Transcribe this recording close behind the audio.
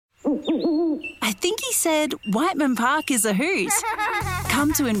I think he said Whiteman Park is a hoot.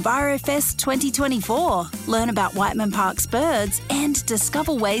 Come to EnviroFest 2024. Learn about Whiteman Park's birds and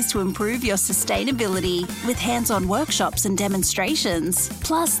discover ways to improve your sustainability with hands-on workshops and demonstrations.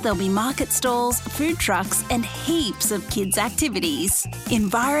 Plus, there'll be market stalls, food trucks and heaps of kids' activities.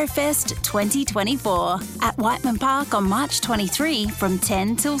 EnviroFest 2024 at Whiteman Park on March 23 from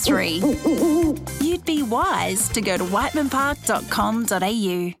 10 till 3. You'd be wise to go to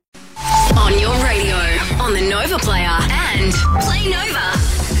whitemanpark.com.au. On your radio, on the Nova Player and Play Nova.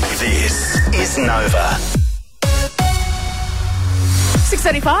 This is Nova.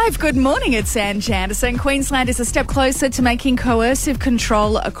 6:35, good morning, it's Ange Anderson. Queensland is a step closer to making coercive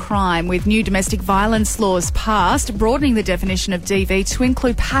control a crime with new domestic violence laws passed, broadening the definition of DV to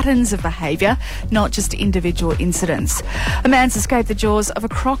include patterns of behaviour, not just individual incidents. A man's escaped the jaws of a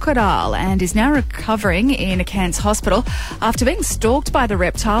crocodile and is now recovering in a Cairns hospital after being stalked by the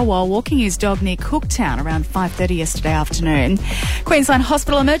reptile while walking his dog near Cooktown around 5:30 yesterday afternoon. Queensland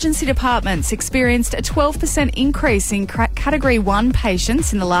hospital emergency departments experienced a 12% increase in Category 1 patients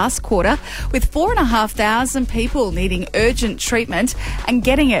in the last quarter, with 4,500 people needing urgent treatment and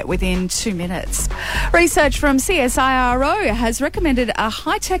getting it within 2 minutes. Research from CSIRO has recommended a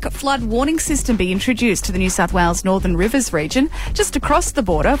high-tech flood warning system be introduced to the New South Wales Northern Rivers region just across the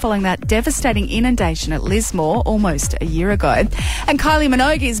border following that devastating inundation at Lismore almost a year ago. And Kylie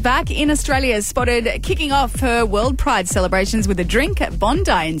Minogue is back in Australia, spotted kicking off her World Pride celebrations with a drink at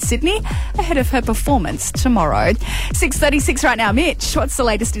Bondi in Sydney ahead of her performance tomorrow. 6:36 right now. Mitch, what's the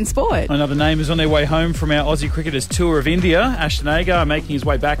latest in sport? Another name is on their way home from our Aussie cricketers' tour of India. Ashton Agar making his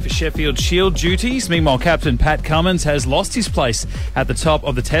way back for Sheffield Shield duties. Meanwhile, captain Pat Cummins has lost his place at the top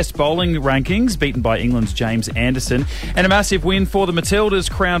of the Test bowling rankings, beaten by England's James Anderson. And a massive win for the Matildas,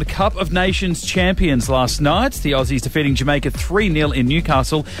 crowned Cup of Nations champions last night. The Aussies defeating Jamaica 3-0 in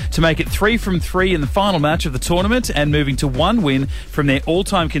Newcastle to make it 3 from 3 in the final match of the tournament and moving to one win from their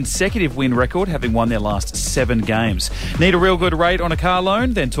all-time consecutive win record, having won their last 7 games. Need a real good rate on a car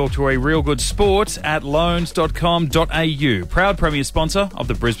loan? Then talk to a Real Good Sport at loans.com.au. Proud premier sponsor of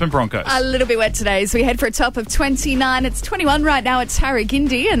the Brisbane Broncos. A little bit wet today as we head for a top of 29. It's 21 right now at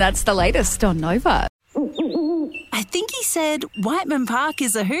Tarragindi, and that's the latest on Nova. I think he said Whiteman Park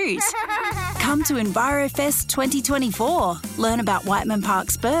is a hoot. Come to EnviroFest 2024. Learn about Whiteman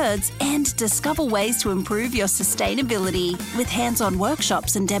Park's birds and discover ways to improve your sustainability with hands-on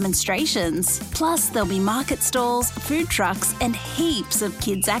workshops and demonstrations. Plus, there'll be market stalls, food trucks and heaps of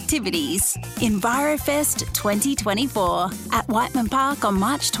kids' activities. EnviroFest 2024 at Whiteman Park on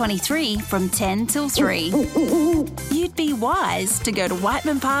March 23 from 10 till 3. You'd be wise to go to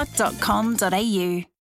whitemanpark.com.au.